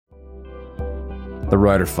The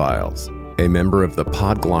Writer Files, a member of the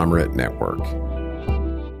Podglomerate Network.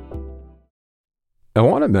 I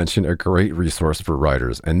want to mention a great resource for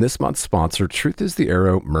writers, and this month's sponsor, Truth is the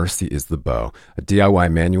Arrow, Mercy is the Bow, a DIY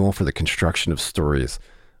manual for the construction of stories.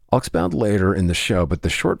 I'll expound later in the show, but the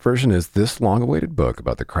short version is this long-awaited book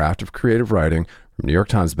about the craft of creative writing from New York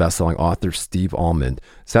Times bestselling author Steve Almond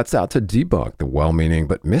sets out to debunk the well-meaning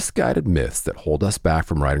but misguided myths that hold us back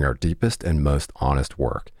from writing our deepest and most honest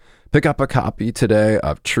work. Pick up a copy today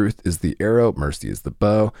of Truth is the Arrow, Mercy is the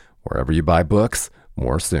Bow, wherever you buy books.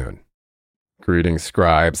 More soon. Greetings,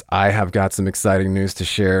 scribes. I have got some exciting news to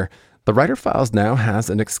share. The Writer Files now has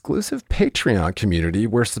an exclusive Patreon community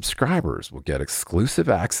where subscribers will get exclusive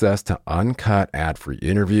access to uncut ad-free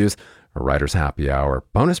interviews, a writer's happy hour,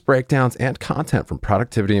 bonus breakdowns, and content from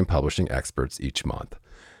productivity and publishing experts each month.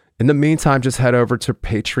 In the meantime, just head over to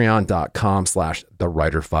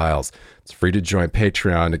patreon.com/thewriterfiles. It's free to join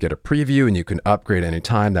Patreon to get a preview, and you can upgrade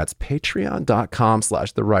anytime. That's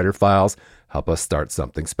patreon.com/thewriterfiles. Help us start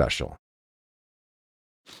something special.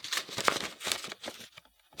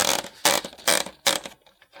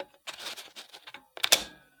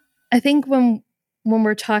 I think when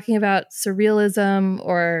we're talking about surrealism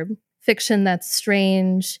or fiction that's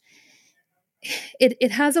strange,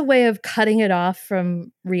 it has a way of cutting it off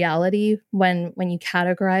from reality when you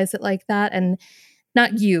categorize it like that, and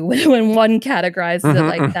not you when one categorizes it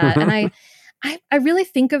like that. And I really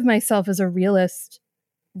think of myself as a realist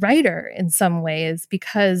writer in some ways,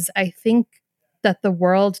 because I think that the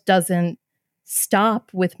world doesn't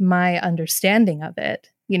stop with my understanding of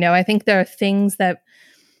it. You know, I think there are things that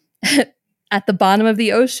at the bottom of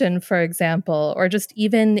the ocean, for example, or just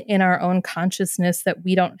even in our own consciousness that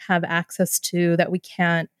we don't have access to, that we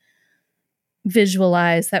can't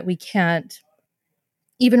visualize, that we can't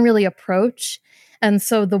even really approach. And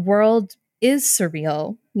so the world is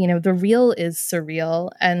surreal. You know, the real is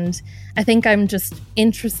surreal. And I think I'm just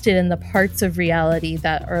interested in the parts of reality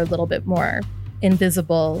that are a little bit more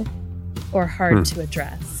invisible or hard to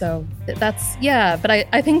address. So that's, yeah, but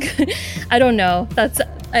I think, I don't know,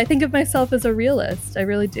 I think of myself as a realist. I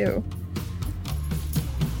really do.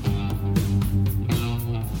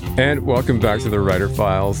 And welcome back to the Writer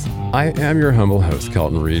Files. I am your humble host,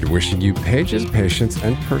 Kelton Reed, wishing you pages, patience,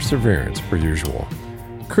 and perseverance per usual.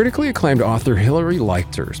 Critically acclaimed author Hilary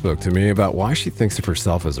Leichter spoke to me about why she thinks of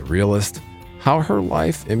herself as a realist, how her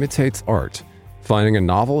life imitates art, finding a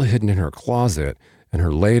novel hidden in her closet, and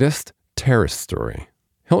her latest terrace story.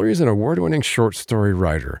 Hilary is an award-winning short story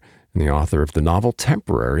writer and the author of the novel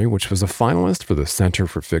Temporary, which was a finalist for the Center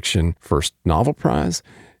for Fiction First Novel Prize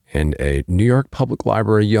and a New York Public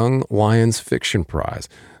Library Young Lions Fiction Prize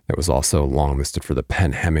that was also longlisted for the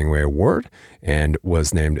Penn Hemingway Award and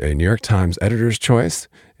was named a New York Times Editor's Choice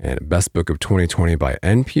and Best Book of 2020 by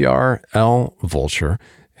NPR, Elle, Vulture,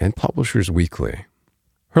 and Publishers Weekly.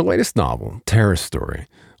 Her latest novel, Terrace Story,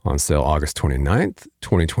 on sale August 29th,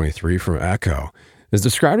 2023 from Echo, is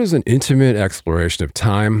described as an intimate exploration of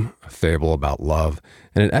time, a fable about love,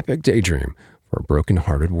 and an epic daydream for a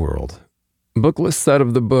broken-hearted world. Booklist said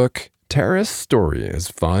of the book, Terrace Story is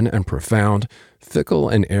fun and profound, fickle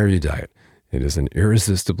and erudite. It is an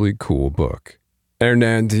irresistibly cool book.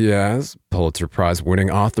 Hernan Diaz, Pulitzer Prize-winning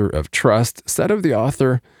author of Trust, said of the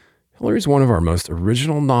author, Hilary is one of our most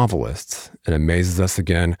original novelists and amazes us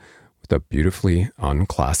again with a beautifully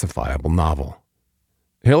unclassifiable novel.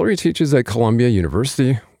 Hilary teaches at Columbia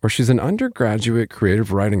University, where she's an undergraduate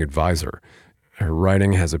creative writing advisor. Her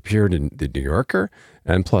writing has appeared in The New Yorker,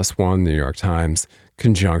 N+1, New York Times,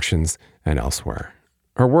 Conjunctions, and elsewhere.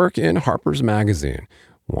 Her work in Harper's Magazine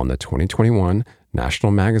won the 2021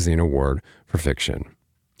 National Magazine Award for Fiction.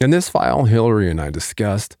 In this file, Hilary and I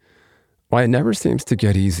discussed why it never seems to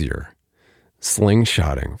get easier,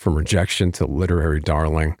 slingshotting from rejection to literary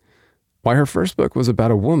darling, why her first book was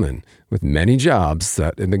about a woman with many jobs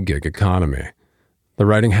set in the gig economy, the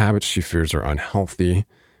writing habits she fears are unhealthy,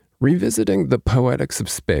 revisiting the poetics of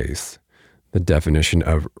space, the definition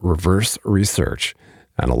of reverse research,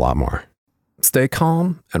 and a lot more. Stay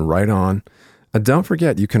calm and write on. And don't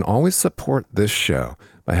forget, you can always support this show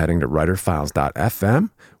by heading to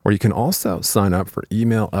writerfiles.fm, where you can also sign up for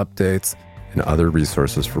email updates and other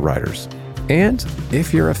resources for writers. And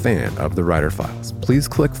if you're a fan of the Writer Files, please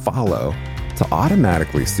click follow to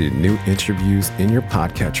automatically see new interviews in your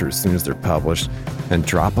podcatcher as soon as they're published, and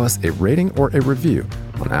drop us a rating or a review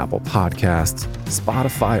on Apple Podcasts,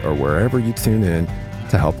 Spotify, or wherever you tune in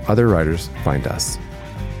to help other writers find us.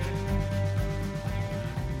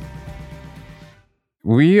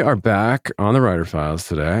 We are back on the Writer Files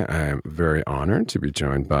today. I am very honored to be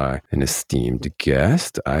joined by an esteemed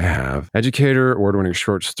guest. I have educator, award-winning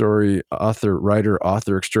short story author, writer,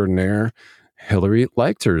 author extraordinaire, Hilary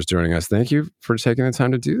Leichter is joining us. Thank you for taking the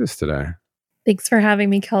time to do this today. Thanks for having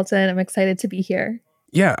me, Kelton. I'm excited to be here.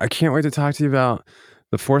 Yeah, I can't wait to talk to you about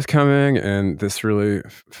the forthcoming and this really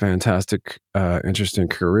fantastic, interesting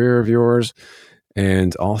career of yours.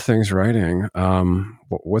 And all things writing.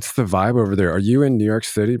 What's the vibe over there? Are you in New York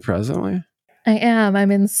City presently? I am.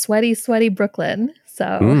 I'm in sweaty, sweaty Brooklyn.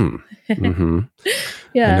 So,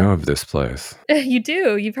 Yeah. I know of this place. You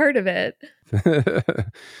do. You've heard of it.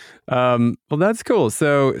 Well, that's cool.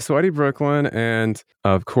 So, sweaty Brooklyn. And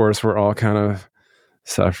of course, we're all kind of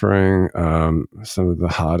suffering some of the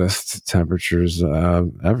hottest temperatures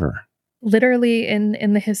ever. Literally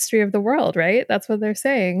in the history of the world, right? That's what they're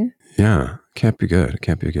saying. Yeah. Can't be good. It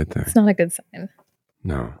can't be a good thing. It's not a good sign.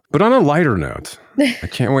 No. But on a lighter note, I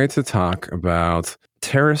can't wait to talk about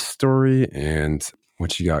Terrace Story and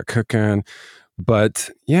what you got cooking. But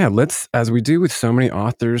yeah, let's, as we do with so many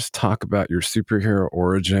authors, talk about your superhero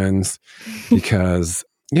origins because,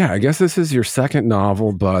 yeah, I guess this is your second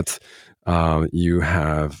novel, but you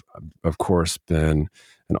have, of course, been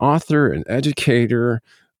an author, an educator,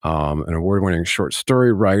 an award-winning short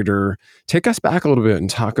story writer. Take us back a little bit and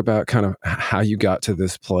talk about kind of how you got to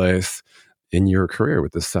this place in your career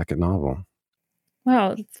with this second novel.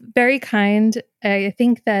 Wow, it's very kind. I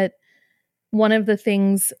think that one of the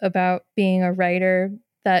things about being a writer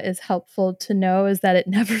that is helpful to know is that it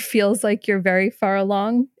never feels like you're very far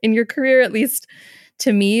along in your career. At least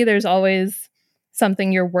to me, there's always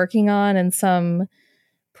something you're working on and some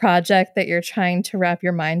project that you're trying to wrap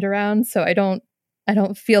your mind around. So I don't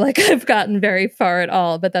feel like I've gotten very far at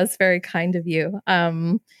all, but that's very kind of you.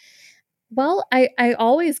 Well, I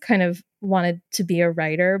always kind of wanted to be a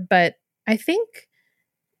writer, but I think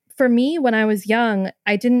for me, when I was young,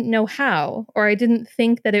 I didn't know how, or I didn't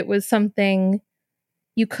think that it was something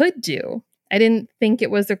you could do. I didn't think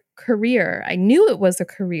it was a career. I knew it was a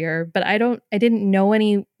career, but I didn't know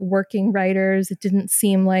any working writers. It didn't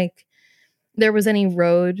seem like there was any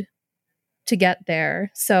road to get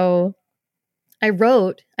there. So I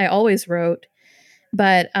always wrote,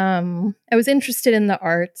 but I was interested in the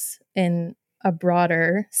arts in a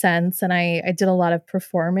broader sense. And I did a lot of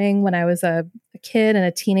performing when I was a kid and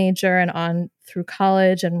a teenager and on through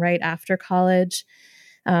college and right after college.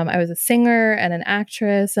 I was a singer and an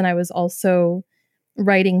actress, and I was also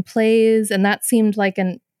writing plays. And that seemed like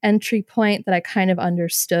an entry point that I kind of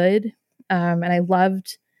understood. And I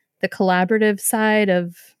loved the collaborative side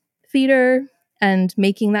of theater and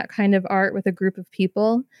making that kind of art with a group of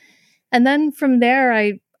people. And then from there,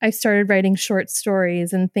 I started writing short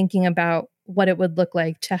stories and thinking about what it would look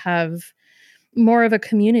like to have more of a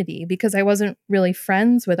community, because I wasn't really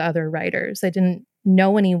friends with other writers. I didn't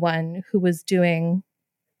know anyone who was doing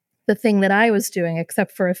the thing that I was doing,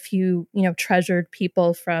 except for a few, treasured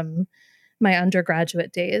people from my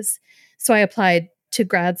undergraduate days. So I applied to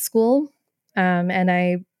grad school, and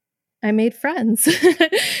I made friends.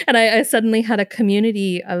 And I suddenly had a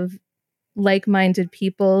community of like-minded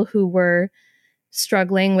people who were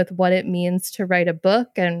struggling with what it means to write a book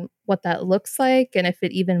and what that looks like and if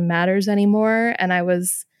it even matters anymore. And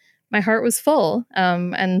my heart was full.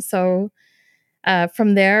 And so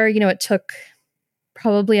from there, it took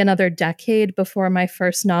probably another decade before my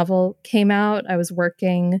first novel came out. I was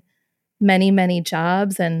working many, many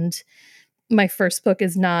jobs, and my first book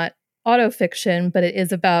is not autofiction, but it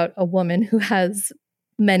is about a woman who has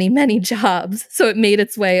many, many jobs. So it made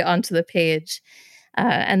its way onto the page.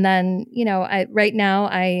 And then, right now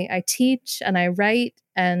I teach and I write,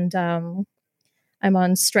 and I'm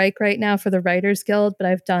on strike right now for the Writers Guild, but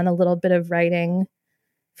I've done a little bit of writing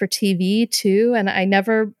for TV too. And I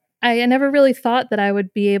never really thought that I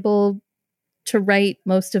would be able to write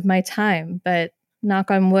most of my time, but knock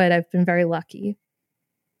on wood, I've been very lucky.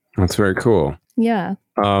 That's very cool. Yeah.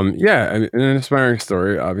 An inspiring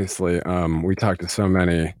story, obviously. We talked to so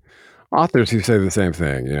many authors who say the same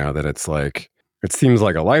thing, that it's like, it seems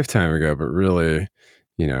like a lifetime ago, but really,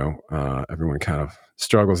 everyone kind of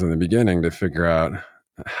struggles in the beginning to figure out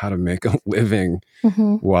how to make a living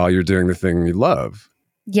while you're doing the thing you love.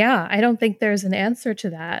 Yeah, I don't think there's an answer to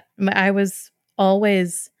that. I was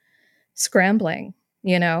always scrambling,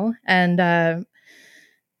 and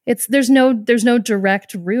there's no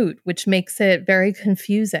direct route, which makes it very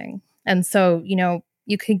confusing. And so,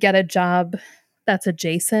 you could get a job that's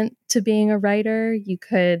adjacent to being a writer. You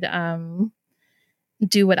could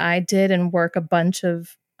do what I did and work a bunch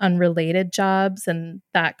of unrelated jobs, and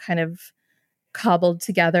that kind of cobbled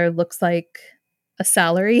together looks like a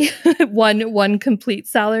salary, one complete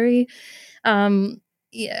salary.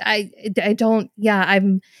 Yeah, I don't, yeah,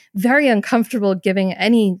 I'm very uncomfortable giving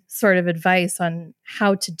any sort of advice on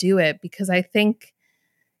how to do it because I think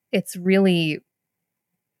it's really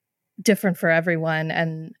different for everyone.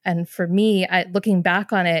 And for me, looking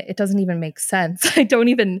back on it, it doesn't even make sense. I don't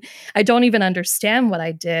even understand what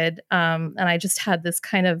I did. And I just had this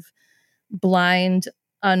kind of blind,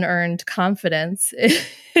 unearned confidence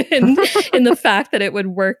in, in the fact that it would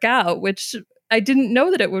work out, which I didn't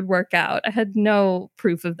know that it would work out. I had no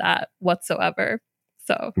proof of that whatsoever.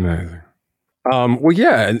 So Amazing. Well,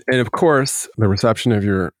 yeah, and of course, the reception of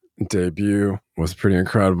your debut was pretty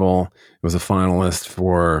incredible. It was a finalist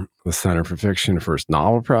for the Center for Fiction First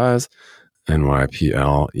Novel Prize,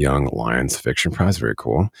 NYPL Young Lions Fiction Prize. Very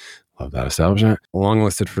cool. Love that establishment. Long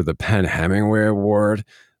listed for the Penn Hemingway Award.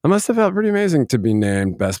 It must have felt pretty amazing to be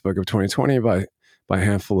named Best Book of 2020 by a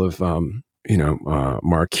handful of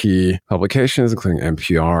marquee publications, including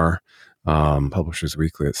NPR, Publishers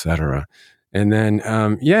Weekly, etc. And then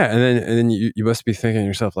and then you must be thinking to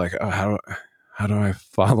yourself like, oh, how do I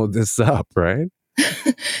follow this up, right?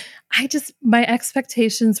 My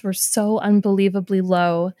expectations were so unbelievably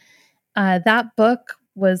low. That book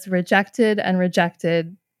was rejected and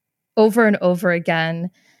rejected over and over again.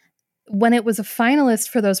 When it was a finalist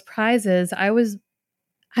for those prizes, I was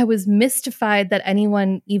mystified that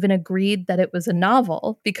anyone even agreed that it was a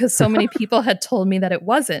novel because so many people had told me that it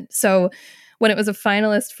wasn't. So when it was a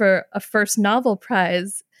finalist for a first novel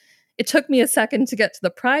prize, it took me a second to get to the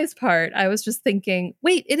prize part. I was just thinking,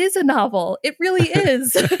 wait, it is a novel. It really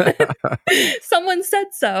is. Someone said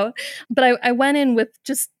so. But I went in with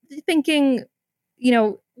just thinking,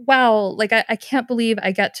 wow, like I can't believe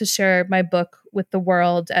I get to share my book with the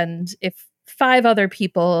world. And if 5 other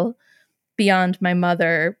people beyond my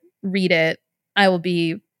mother read it, I will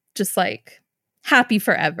be just like happy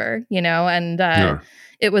forever, and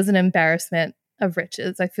it was an embarrassment of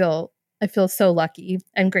riches. I feel so lucky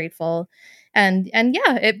and grateful. And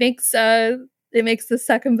yeah, it makes the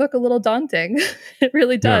second book a little daunting. It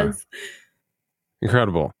really does. Yeah.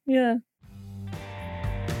 Incredible. Yeah.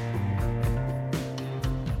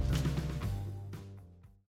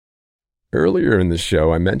 Earlier in the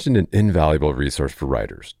show, I mentioned an invaluable resource for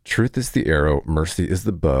writers. Truth is the Arrow, Mercy is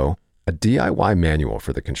the Bow, a DIY manual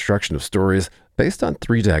for the construction of stories based on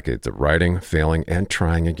 3 decades of writing, failing, and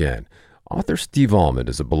trying again. Author Steve Almond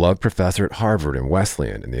is a beloved professor at Harvard and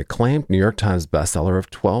Wesleyan and the acclaimed New York Times bestseller of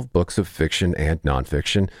 12 books of fiction and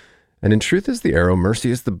nonfiction. And in Truth is the Arrow, Mercy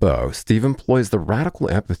is the Bow, Steve employs the radical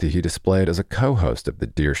empathy he displayed as a co-host of the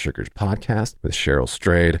Dear Sugars podcast with Cheryl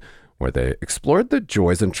Strayed, where they explored the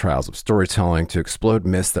joys and trials of storytelling to explode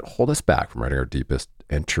myths that hold us back from writing our deepest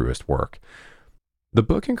and truest work. The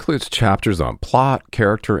book includes chapters on plot,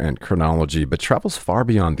 character, and chronology, but travels far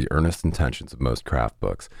beyond the earnest intentions of most craft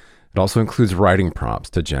books. It also includes writing prompts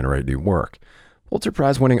to generate new work. Pulitzer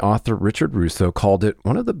Prize-winning author Richard Russo called it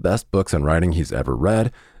one of the best books on writing he's ever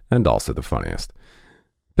read, and also the funniest.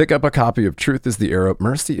 Pick up a copy of Truth is the Arrow,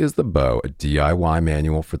 Mercy is the Bow, a DIY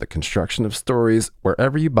manual for the construction of stories,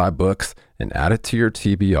 wherever you buy books, and add it to your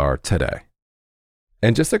TBR today.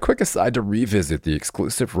 And just a quick aside to revisit the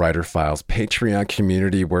exclusive Writer Files Patreon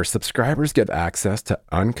community where subscribers get access to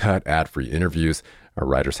uncut ad-free interviews, a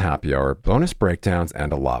writer's happy hour, bonus breakdowns,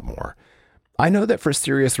 and a lot more. I know that for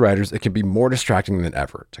serious writers, it can be more distracting than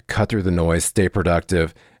ever to cut through the noise, stay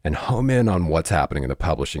productive, and home in on what's happening in the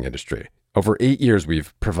publishing industry. Over 8 years,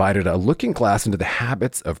 we've provided a looking glass into the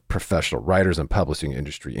habits of professional writers and publishing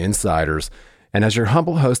industry insiders. And as your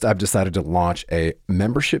humble host, I've decided to launch a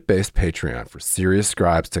membership-based Patreon for serious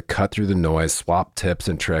scribes to cut through the noise, swap tips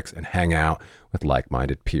and tricks, and hang out with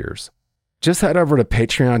like-minded peers. Just head over to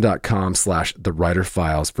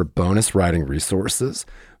patreon.com/thewriterfiles for bonus writing resources,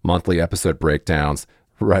 monthly episode breakdowns,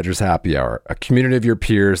 writer's happy hour, a community of your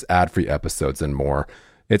peers, ad-free episodes, and more.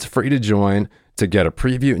 It's free to join, to get a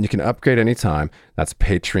preview, and you can upgrade anytime. That's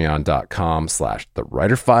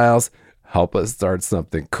patreon.com/thewriterfiles. Help us start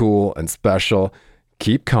something cool and special.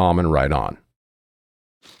 Keep calm and write on.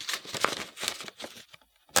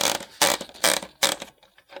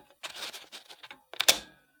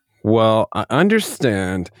 Well, I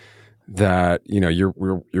understand that, your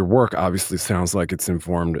work obviously sounds like it's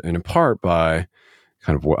informed in part by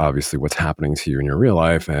kind of obviously what's happening to you in your real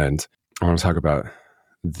life. And I want to talk about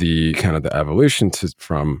the kind of the evolution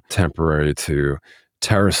from temporary to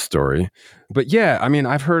terrace story. But yeah, I mean,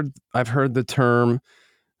 I've heard the term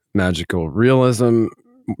magical realism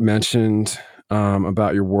mentioned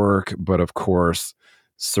about your work, but of course,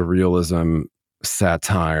 surrealism,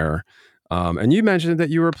 satire. And you mentioned that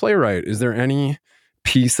you were a playwright. Is there any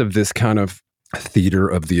piece of this kind of theater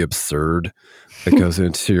of the absurd that goes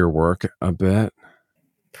into your work a bit?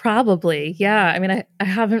 Probably, yeah. I mean, I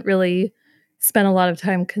haven't really spent a lot of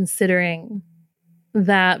time considering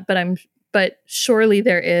that, but surely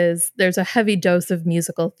there's a heavy dose of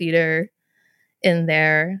musical theater in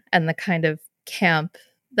there and the kind of camp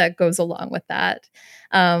that goes along with that.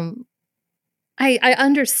 Um, I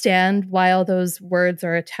understand why all those words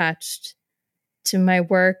are attached to my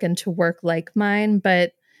work and to work like mine,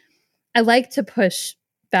 but I like to push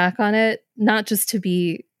back on it, not just to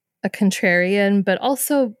be a contrarian, but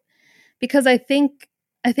also because I think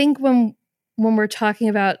when we're talking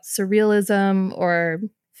about surrealism or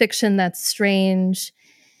fiction that's strange,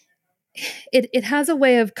 it has a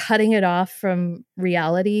way of cutting it off from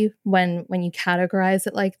reality when you categorize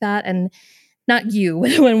it like that, and not you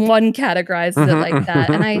when one categorizes it like that.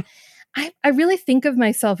 And I really think of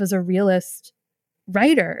myself as a realist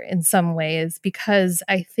writer in some ways because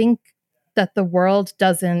I think that the world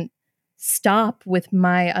doesn't stop with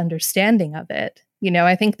my understanding of it.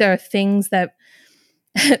 I think there are things that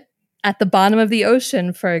at the bottom of the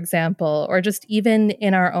ocean, for example, or just even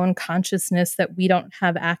in our own consciousness that we don't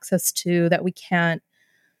have access to, that we can't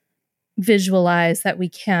visualize, that we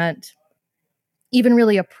can't even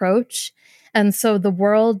really approach. And so the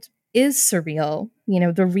world is surreal.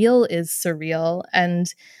 The real is surreal.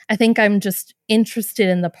 And I think I'm just interested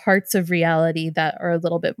in the parts of reality that are a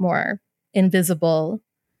little bit more invisible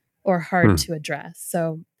or hard to address.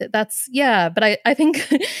 So that's, yeah, but I think,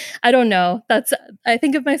 I don't know. I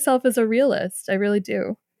think of myself as a realist. I really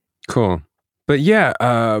do. Cool. But yeah,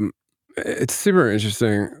 it's super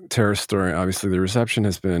interesting terror story. Obviously, the reception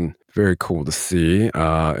has been very cool to see.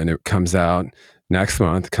 And it comes out next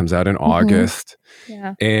month, comes out in August.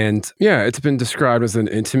 Yeah. And yeah, it's been described as an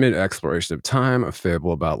intimate exploration of time, a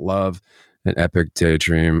fable about love, an epic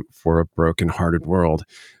daydream for a broken-hearted world.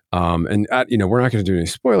 And we're not going to do any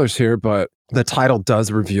spoilers here, but the title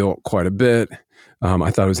does reveal quite a bit.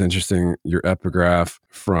 I thought it was interesting, your epigraph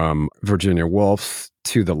from Virginia Woolf's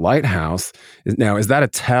To the Lighthouse. Now, is that a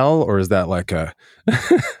tell or is that like a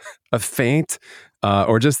a feint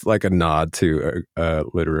or just like a nod to a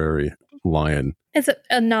literary lion? It's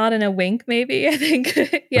a nod and a wink, maybe. I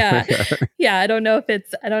think, yeah, yeah. I don't know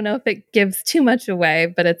if it gives too much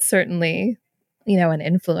away, but it's certainly, an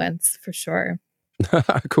influence for sure.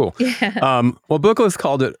 Cool. Yeah. Well, Booklist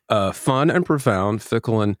called it fun and profound,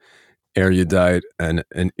 fickle and erudite, and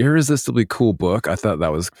an irresistibly cool book. I thought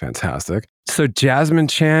that was fantastic. So Jasmine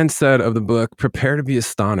Chan said of the book, prepare to be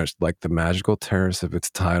astonished, like the magical terrors of its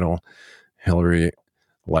title. Hilary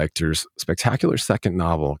Leichter's spectacular second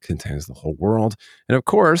novel contains the whole world. And of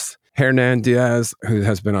course, Hernan Diaz, who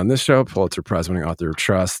has been on this show, Pulitzer Prize-winning author of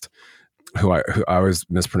Trust, who I always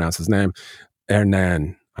mispronounce his name,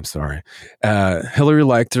 Hernan. I'm sorry. Hilary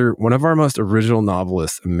Leichter, one of our most original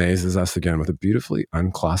novelists, amazes us again with a beautifully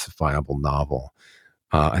unclassifiable novel.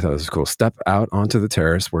 I thought this was cool. Step out onto the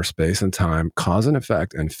terrace where space and time, cause and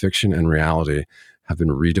effect, and fiction and reality have been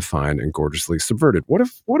redefined and gorgeously subverted. What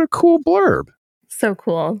a cool blurb. So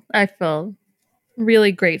cool. I feel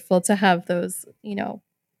really grateful to have those,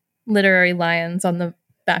 literary lions on the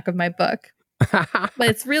back of my book. But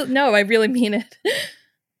it's real. No, I really mean it.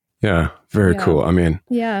 Yeah, very cool. I mean,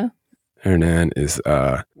 yeah. Hernan is,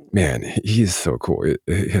 man, he's so cool.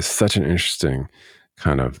 He has such an interesting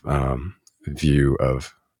kind of view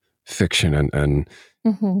of fiction and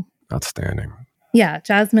outstanding. Yeah,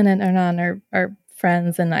 Jasmine and Hernan are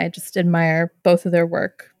friends, and I just admire both of their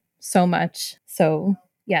work so much. So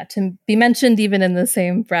yeah, to be mentioned even in the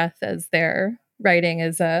same breath as their writing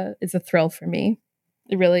is a thrill for me.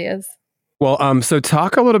 It really is. Well, so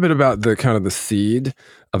talk a little bit about the kind of the seed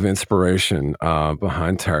of inspiration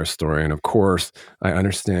behind Terror Story. And of course, I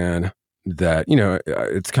understand that,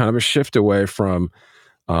 it's kind of a shift away from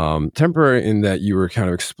temporary in that you were kind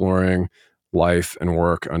of exploring life and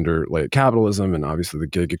work under late capitalism and obviously the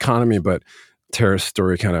gig economy, but Terror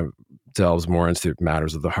Story kind of delves more into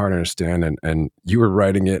matters of the heart, I understand. And you were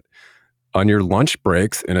writing it on your lunch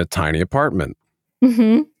breaks in a tiny apartment.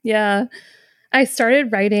 Yeah. I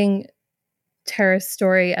started writing Terror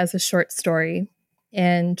Story as a short story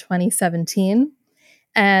in 2017.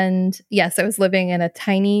 And yes, I was living in a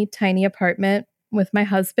tiny, tiny apartment with my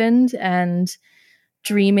husband and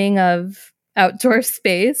dreaming of outdoor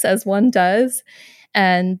space as one does.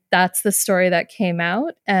 And that's the story that came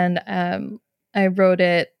out. And I wrote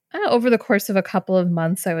it over the course of a couple of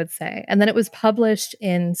months, I would say. And then it was published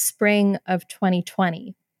in spring of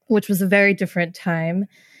 2020, which was a very different time.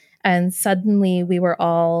 And suddenly we were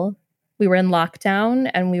in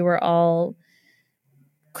lockdown and we were all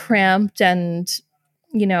cramped and,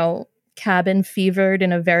 cabin fevered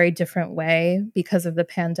in a very different way because of the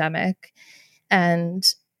pandemic. And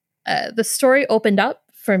the story opened up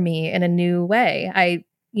for me in a new way.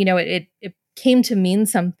 It came to mean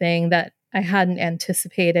something that I hadn't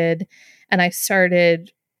anticipated. And I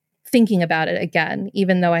started thinking about it again,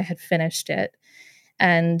 even though I had finished it.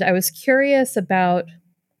 And I was curious about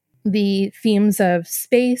the themes of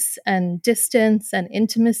space and distance and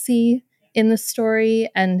intimacy in the story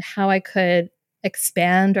and how I could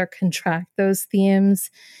expand or contract those themes.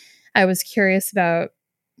 I was curious about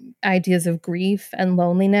ideas of grief and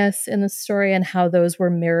loneliness in the story and how those were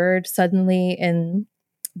mirrored suddenly in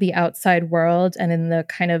the outside world and in the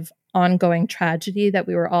kind of ongoing tragedy that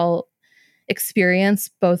we were all experiencing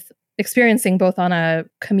both on a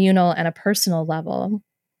communal and a personal level.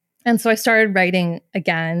 And so I started writing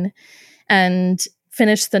again and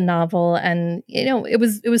finished the novel. And, it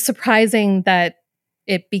was surprising that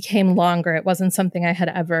it became longer. It wasn't something I had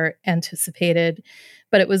ever anticipated,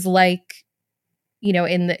 but it was like,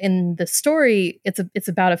 in the story, it's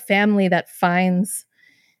about a family that finds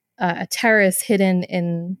a terrace hidden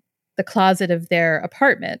in the closet of their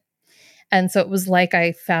apartment. And so it was like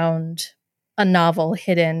I found a novel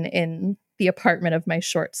hidden in the apartment of my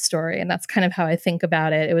short story. And that's kind of how I think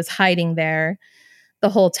about it. It was hiding there the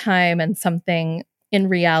whole time, and something in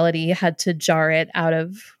reality had to jar it out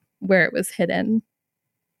of where it was hidden.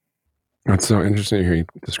 That's so interesting to hear you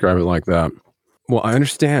describe it like that. Well, I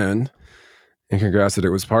understand, and congrats that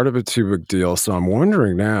it was part of a 2-book deal. So I'm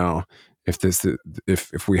wondering now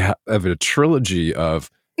if we have a trilogy of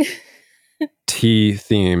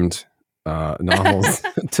tea-themed novels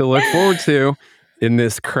to look forward to in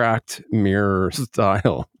this cracked mirror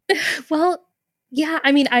style. Well, yeah,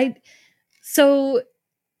 I mean, so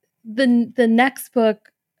the next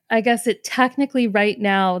book, I guess it technically right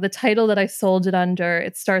now, the title that I sold it under,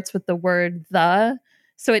 it starts with the word "the."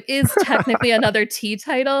 So it is technically another T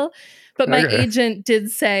title, but my agent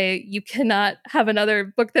did say you cannot have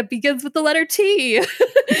another book that begins with the letter T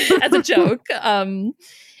as a joke.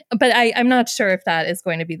 But I'm not sure if that is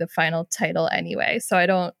going to be the final title anyway. So I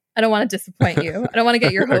don't want to disappoint you. I don't want to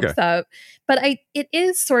get your hopes up. But it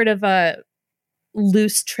is sort of a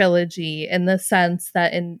loose trilogy in the sense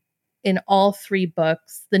that in all 3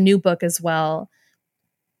 books, the new book as well,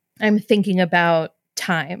 I'm thinking about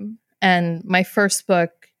time. And my first book,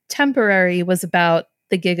 Temporary, was about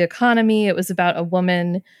the gig economy. It was about a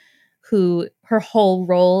woman who her whole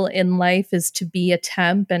role in life is to be a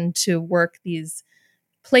temp and to work these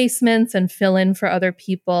placements and fill in for other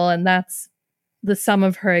people. And that's the sum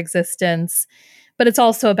of her existence. But it's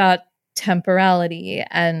also about temporality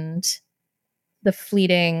and the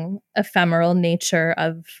fleeting, ephemeral nature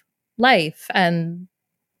of life and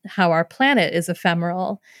how our planet is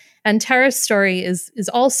ephemeral. And Tara's story is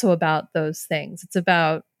also about those things. It's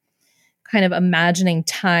about kind of imagining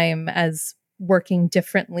time as working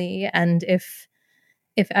differently. And if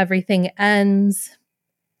everything ends,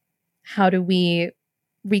 how do we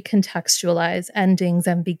recontextualize endings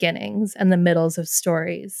and beginnings and the middles of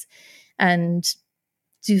stories? And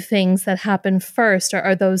do things that happen first, or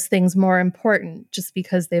are those things more important just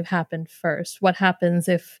because they've happened first? What happens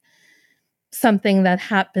if something that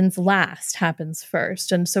happens last happens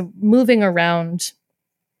first? And so moving around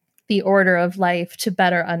the order of life to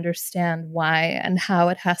better understand why and how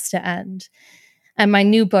it has to end. And my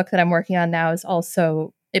new book that I'm working on now is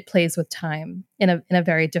also, it plays with time in a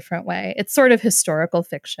very different way. It's sort of historical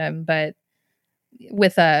fiction, but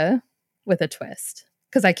with a twist,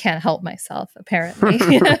 because I can't help myself, apparently.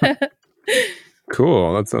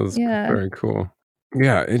 Cool. That sounds very cool.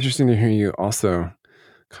 Yeah, interesting to hear you also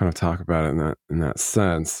kind of talk about it in that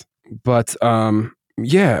sense. But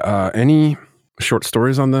any short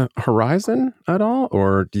stories on the horizon at all?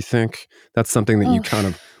 Or do you think that's something that you kind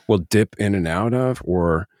of will dip in and out of,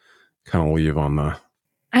 or kind of leave on the...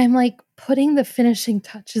 I'm like putting the finishing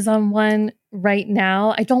touches on one right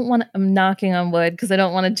now. I'm knocking on wood because I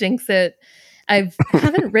don't want to jinx it. I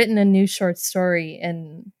haven't written a new short story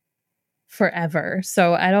in forever.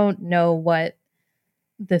 So I don't know what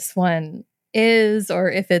this one is or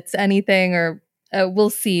if it's anything, or we'll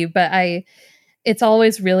see. But it's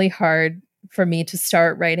always really hard for me to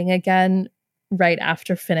start writing again right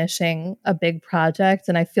after finishing a big project.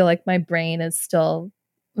 And I feel like my brain is still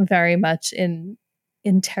very much in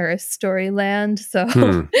terrace story land. So,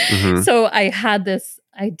 so I had this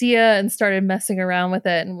idea and started messing around with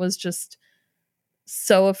it and was just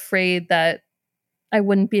so afraid that I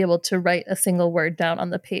wouldn't be able to write a single word down on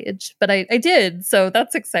the page, but I did. So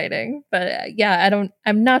that's exciting. But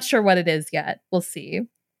I'm not sure what it is yet. We'll see.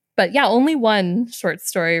 But yeah, only one short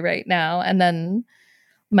story right now. And then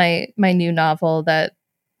my new novel that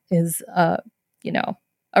is a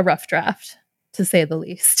rough draft, to say the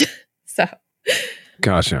least. So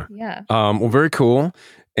Gotcha. yeah. Well, very cool.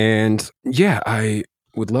 And yeah, I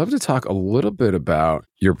would love to talk a little bit about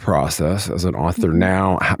your process as an author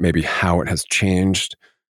now, maybe how it has changed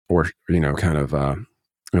or, kind of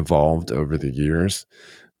evolved over the years.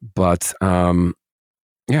 But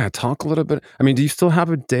yeah, talk a little bit. I mean, do you still have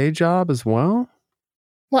a day job as well?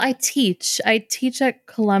 Well, I teach. I teach at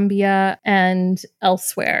Columbia and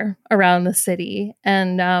elsewhere around the city.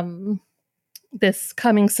 And this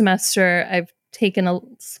coming semester, I've taken a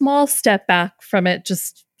small step back from it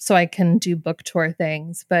just so I can do book tour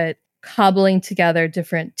things. But cobbling together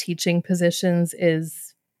different teaching positions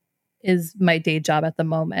is my day job at the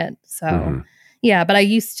moment. So yeah, but I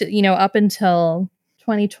used to, up until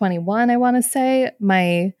 2021, I want to say,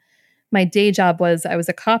 my day job was I was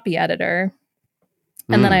a copy editor.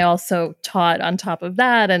 And then I also taught on top of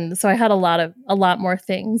that. And so I had a lot more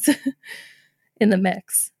things in the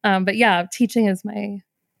mix. But yeah, teaching is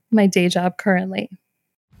my day job currently.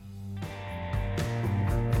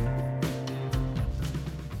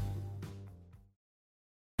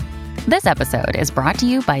 This episode is brought to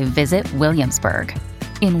you by Visit Williamsburg.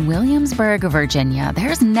 In Williamsburg, Virginia,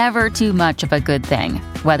 there's never too much of a good thing.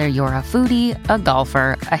 Whether you're a foodie, a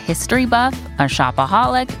golfer, a history buff, a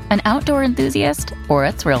shopaholic, an outdoor enthusiast, or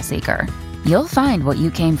a thrill seeker, you'll find what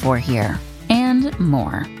you came for here and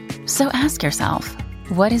more. So ask yourself,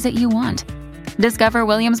 what is it you want? Discover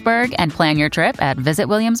Williamsburg and plan your trip at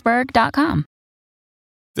visitwilliamsburg.com.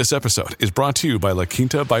 This episode is brought to you by La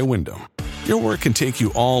Quinta by Wyndham. Your work can take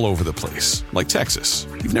you all over the place, like Texas.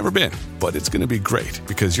 You've never been, but it's going to be great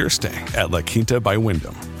because you're staying at La Quinta by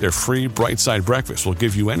Wyndham. Their free Bright Side breakfast will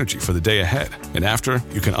give you energy for the day ahead. And after,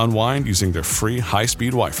 you can unwind using their free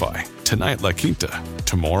high-speed Wi-Fi. Tonight, La Quinta.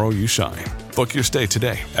 Tomorrow, you shine. Book your stay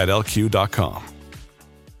today at lq.com.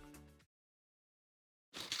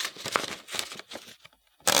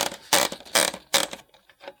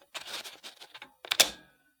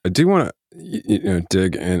 I do want to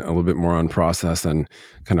dig in a little bit more on process and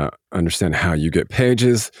kind of understand how you get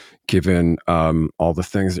pages, given all the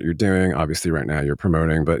things that you're doing. Obviously, right now you're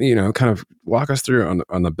promoting, but kind of walk us through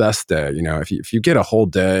on the best day. If you get a whole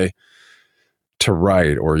day to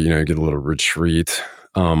write, or get a little retreat,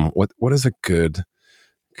 what is a good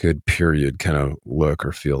period kind of look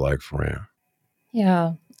or feel like for you?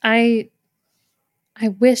 Yeah, I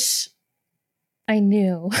wish I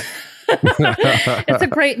knew. It's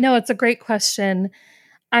a great question.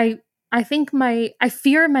 I think I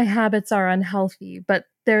fear my habits are unhealthy, but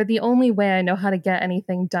they're the only way I know how to get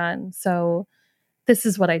anything done. So this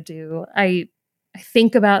is what I do. I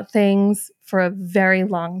think about things for a very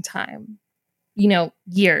long time,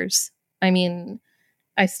 years. I mean,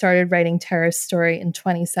 I started writing Tara's story in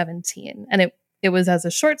 2017, and it was as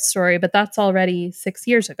a short story, but that's already 6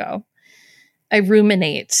 years ago. I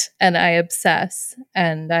ruminate and I obsess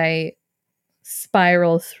and I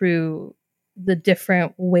spiral through the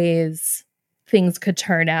different ways things could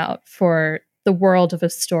turn out for the world of a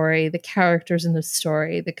story, the characters in the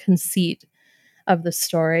story, the conceit of the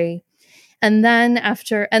story. And then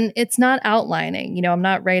and it's not outlining, I'm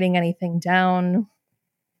not writing anything down.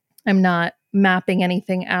 I'm not mapping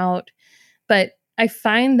anything out. But I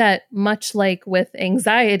find that much like with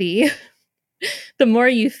anxiety, the more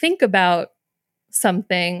you think about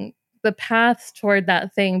something, the paths toward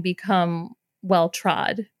that thing become well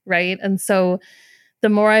trod, right? And so the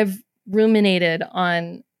more I've ruminated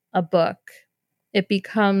on a book, it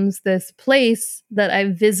becomes this place that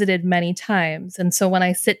I've visited many times. And so when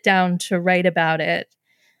I sit down to write about it,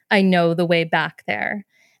 I know the way back there.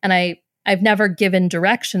 And I've never given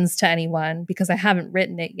directions to anyone because I haven't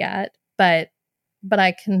written it yet, but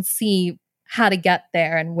I can see how to get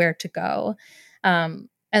there and where to go. And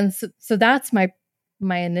so that's my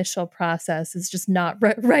initial process, is just not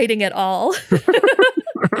writing at all.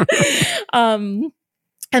 And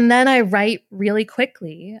then I write really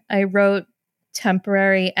quickly. I wrote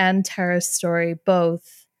Temporary and Tara's story,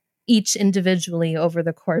 both, each individually, over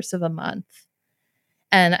the course of a month.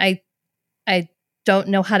 And I don't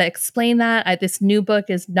know how to explain that. This new book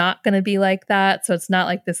is not going to be like that. So it's not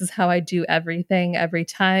like this is how I do everything every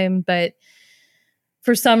time. But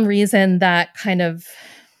for some reason, that kind of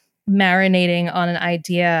marinating on an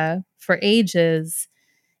idea for ages,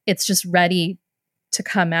 it's just ready to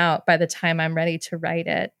come out by the time I'm ready to write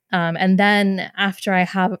it. And then after I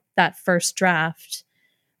have that first draft,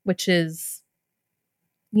 which is,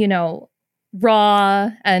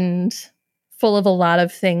 raw and full of a lot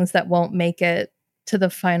of things that won't make it to the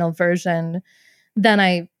final version, then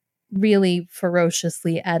I really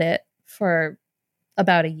ferociously edit for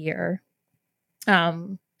about a year.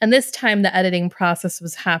 And And this time the editing process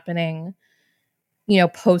was happening,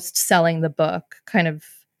 post selling the book, kind of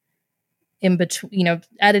in between,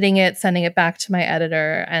 editing it, sending it back to my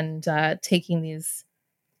editor, and taking these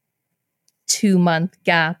 2-month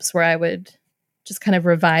gaps where I would just kind of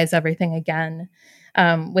revise everything again.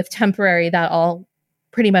 With Temporary, that all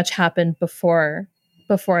pretty much happened before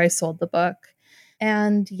I sold the book.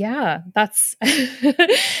 And yeah, that's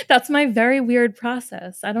that's my very weird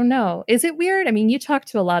process. I don't know. Is it weird? I mean, you talk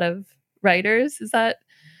to a lot of writers. Is that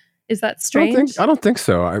strange? I don't think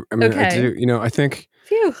so. I mean, Okay. I do. I think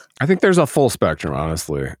Phew. I think there's a full spectrum,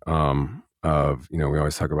 honestly. Of we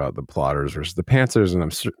always talk about the plotters versus the pantsers,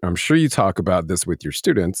 and I'm sure you talk about this with your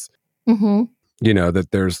students. Mm-hmm.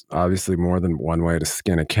 That there's obviously more than one way to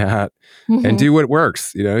skin a cat Mm-hmm. and do what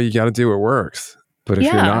works. You got to do what works. But if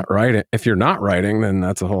Yeah. you're not writing, then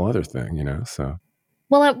that's a whole other thing. So.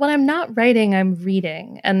 Well, when I'm not writing, I'm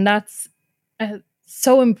reading, and that's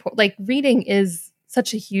so important. Like, reading is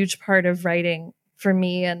such a huge part of writing for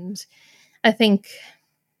me, and I think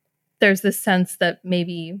there's this sense that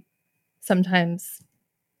maybe sometimes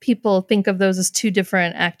people think of those as two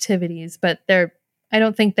different activities, but I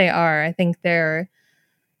don't think they are. I think they're,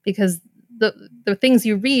 because the things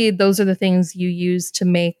you read, those are the things you use to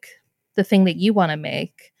make the thing that you want to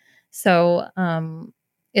make. So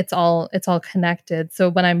it's all connected. So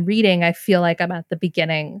when I'm reading, I feel like I'm at the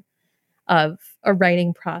beginning of a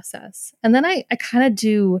writing process. And then I kind of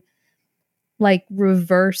do like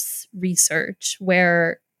reverse research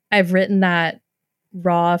where I've written that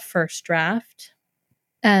raw first draft,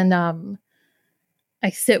 and I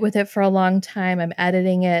sit with it for a long time. I'm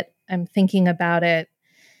editing it, I'm thinking about it,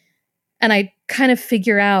 and I kind of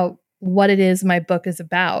figure out what it is my book is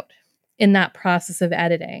about in that process of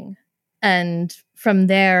editing. And from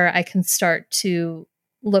there, I can start to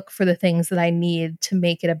look for the things that I need to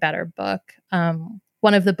make it a better book.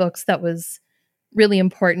 One of the books that was really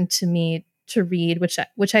important to me to read,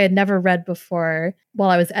 which I had never read before while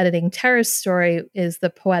I was editing Tara's story, is The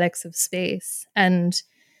Poetics of Space. And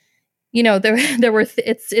there were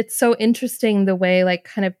it's so interesting the way like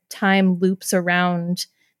kind of time loops around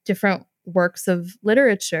different works of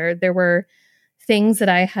literature. There were things that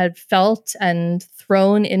I had felt and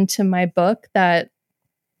thrown into my book that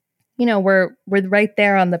were right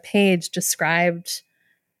there on the page, described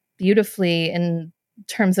beautifully in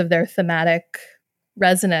terms of their thematic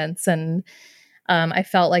resonance. And I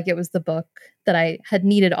felt like it was the book that I had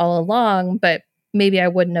needed all along, but maybe I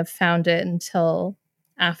wouldn't have found it until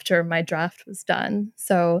after my draft was done.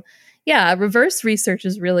 So yeah, reverse research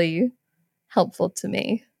is really helpful to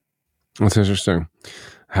me. That's interesting.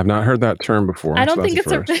 I have not heard that term before. I don't think it's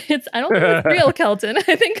real, Kelton.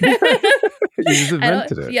 I think you just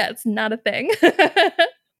invented it. Yeah, it's not a thing.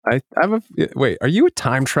 Wait, are you a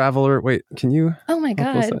time traveler? Wait, can you? Oh my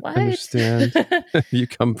God, what? Understand? You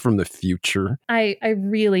come from the future. I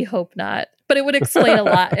really hope not, but it would explain a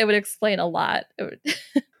lot. It would explain a lot.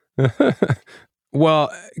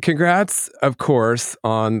 Well, congrats, of course,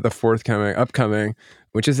 on the upcoming,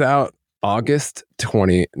 which is out August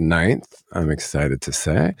 29th. I'm excited to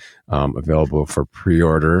say, available for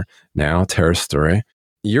pre-order now. Tara's Story.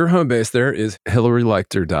 Your home base there is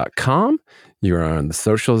hilaryleichter.com. You're on the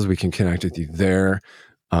socials. We can connect with you there.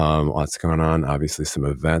 Lots going on. Obviously, some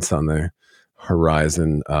events on the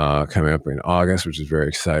horizon coming up in August, which is very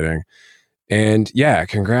exciting. And yeah,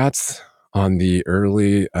 congrats on the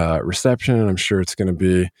early reception. I'm sure it's going to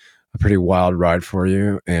be a pretty wild ride for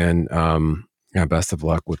you. And best of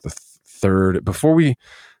luck with the third. Before we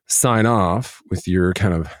sign off with your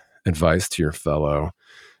kind of advice to your fellow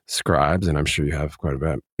scribes, and I'm sure you have quite a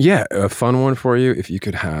bit. Yeah, a fun one for you. If you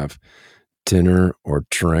could have dinner or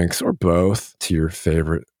drinks or both to your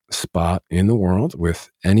favorite spot in the world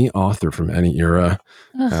with any author from any era.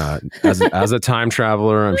 As a time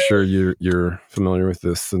traveler, I'm sure you're familiar with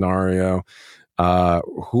this scenario.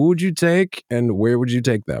 Who would you take and where would you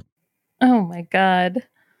take them? Oh my God.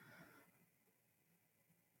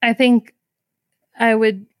 I think I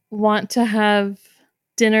would want to have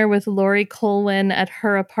dinner with Laurie Colwin at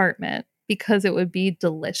her apartment because it would be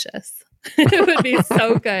delicious. It would be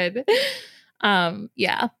so good.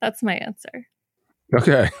 Yeah, that's my answer.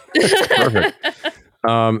 Okay. Perfect.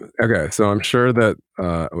 Okay. So I'm sure that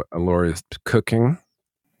Laurie is cooking.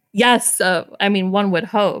 Yes. I mean, one would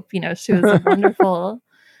hope, she was a wonderful,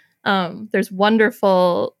 there's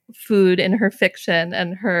wonderful food in her fiction,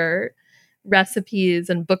 and her recipes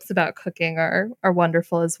and books about cooking are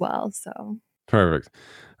wonderful as well. So perfect.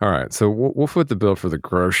 All right. So we'll foot the bill for the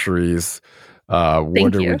groceries. What are we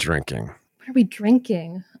drinking? What are we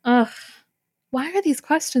drinking? Ugh. Why are these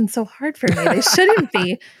questions so hard for me? They shouldn't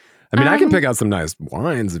be. I mean, I can pick out some nice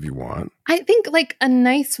wines if you want. I think like a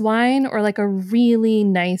nice wine or like a really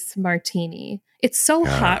nice martini. It's so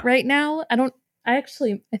hot right now. I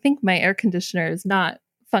think my air conditioner is not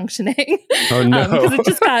functioning. Oh no. Because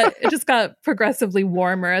it just got progressively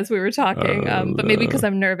warmer as we were talking. But maybe because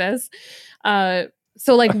I'm nervous.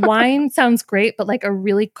 So like wine sounds great, but like a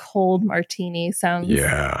really cold martini sounds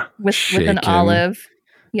with an olive.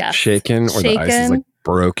 Yeah. Shaken or the ice is like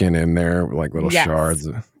broken in there, like little shards.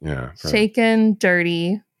 Yeah. Shaken,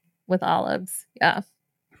 dirty with olives. Yeah.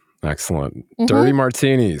 Excellent. Mm-hmm. Dirty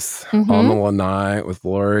martinis on the lanai with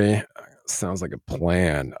Lori. Sounds like a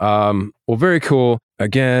plan. Well, very cool.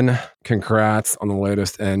 Again, congrats on the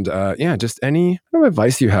latest. And just any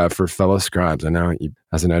advice you have for fellow scribes. I know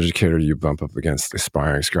as an educator, you bump up against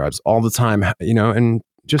aspiring scribes all the time, and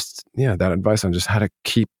just, that advice on just how to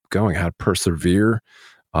keep going, how to persevere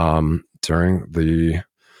during the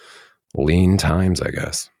lean times, I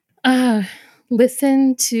guess.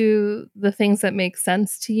 Listen to the things that make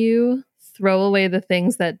sense to you. Throw away the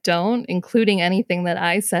things that don't, including anything that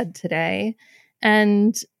I said today,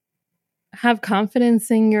 and have confidence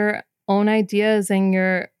in your own ideas and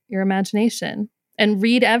your imagination, and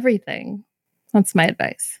read everything. That's my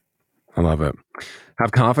advice. I love it.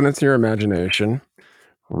 Have confidence in your imagination.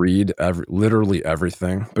 Read literally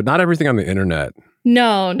everything, but not everything on the internet.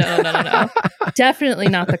 No. Definitely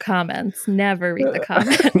not the comments. Never read the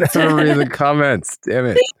comments. Never read the comments. Damn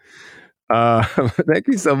it. Thank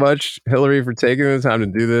you so much, Hilary, for taking the time to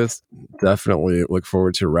do this. Definitely look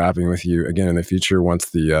forward to rapping with you again in the future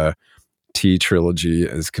once the T trilogy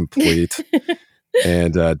is complete.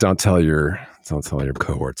 And don't tell your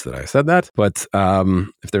cohorts that I said that. But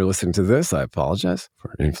if they're listening to this, I apologize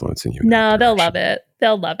for influencing you. No, they'll love it.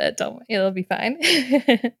 They'll love it. It'll be fine.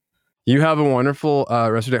 You have a wonderful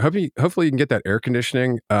rest of the day. Hopefully you can get that air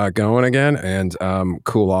conditioning going again and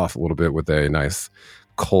cool off a little bit with a nice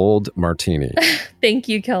cold martini. Thank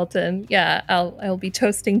you, Kelton. Yeah, I'll be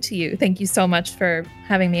toasting to you. Thank you so much for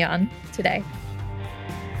having me on today.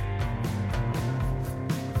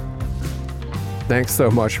 Thanks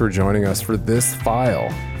so much for joining us for this file.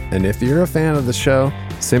 And if you're a fan of the show,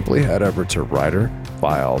 simply head over to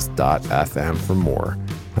writerfiles.fm for more.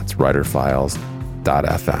 That's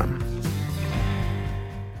writerfiles.fm.